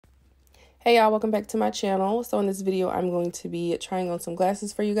Hey y'all, welcome back to my channel. So in this video, I'm going to be trying on some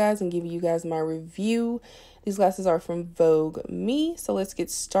glasses for you guys and giving you guys my review. These glasses are from Voogue Me. So let's get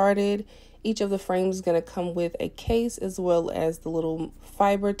started. Each of the frames is going to come with a case as well as the little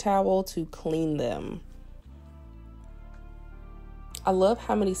fiber towel to clean them. I love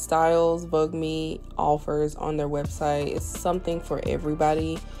how many styles Voogue Me offers on their website. It's something for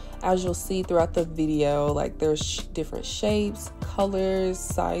everybody. As you'll see throughout the video, like there's different shapes, colors,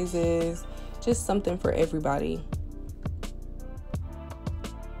 sizes, just something for everybody.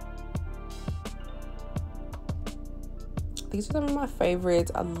 These are some of my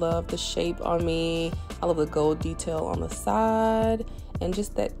favorites. I love the shape on me. I love the gold detail on the side, and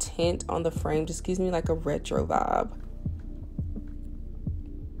just that tint on the frame just gives me like a retro vibe.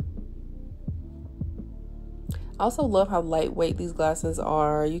 I also love how lightweight these glasses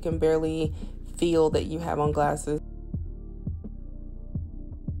are. You can barely feel that you have on glasses.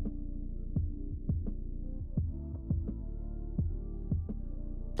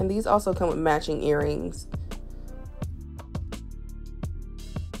 And these also come with matching earrings.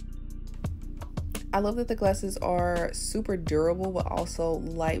 I love that the glasses are super durable but also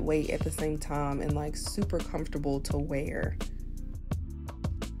lightweight at the same time and like super comfortable to wear.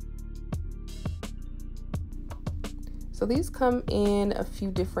 So these come in a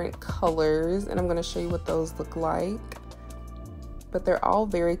few different colors, and I'm going to show you what those look like. But they're all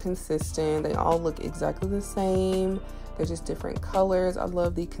very consistent. They all look exactly the same. They're just different colors. I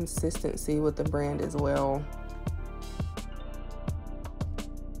love the consistency with the brand as well.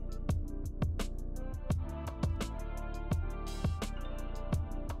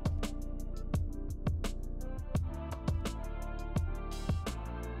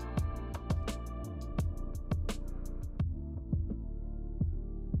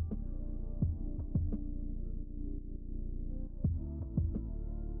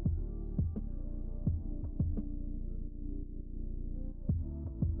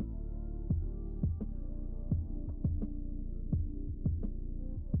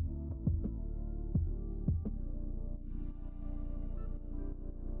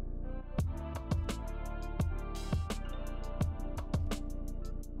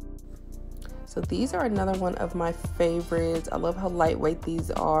 So these are another one of my favorites. I love how lightweight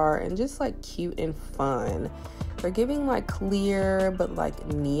these are and just like cute and fun. They're giving like clear but like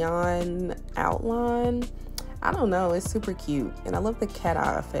neon outline. I don't know, it's super cute. And I love the cat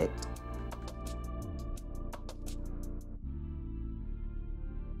eye effect.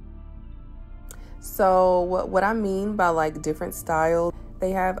 So what I mean by like different styles,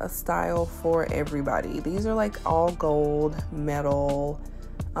 they have a style for everybody. These are like all gold, metal,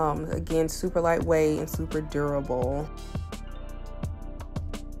 again, super lightweight and super durable.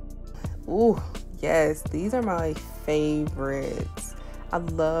 Ooh, yes, these are my favorites. I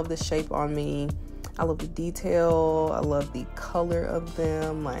love the shape on me. I love the detail. I love the color of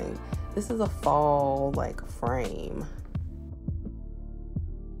them. Like, this is a fall like frame.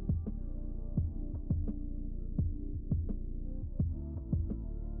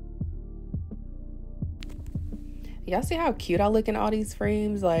 Y'all see how cute I look in all these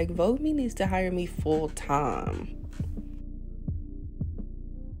frames? Like, Voogue Me needs to hire me full time.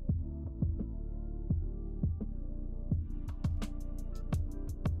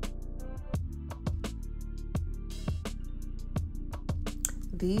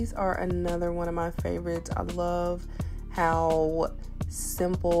 These are another one of my favorites. I love how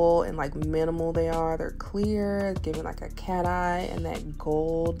simple and like minimal they are. They're clear, giving like a cat eye, and that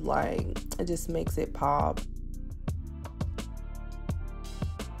gold, like, it just makes it pop.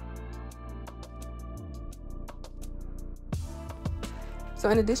 So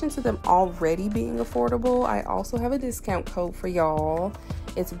in addition to them already being affordable, I also have a discount code for y'all.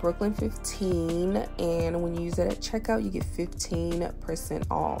 It's Brooklyn15, and when you use it at checkout, you get 15%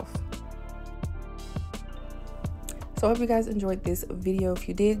 off. So I hope you guys enjoyed this video. If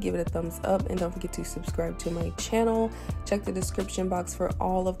you did, give it a thumbs up, and don't forget to subscribe to my channel. Check the description box for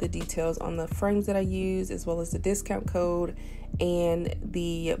all of the details on the frames that I use, as well as the discount code and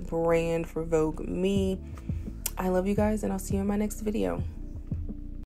the brand for Voogue Me. I love you guys, and I'll see you in my next video.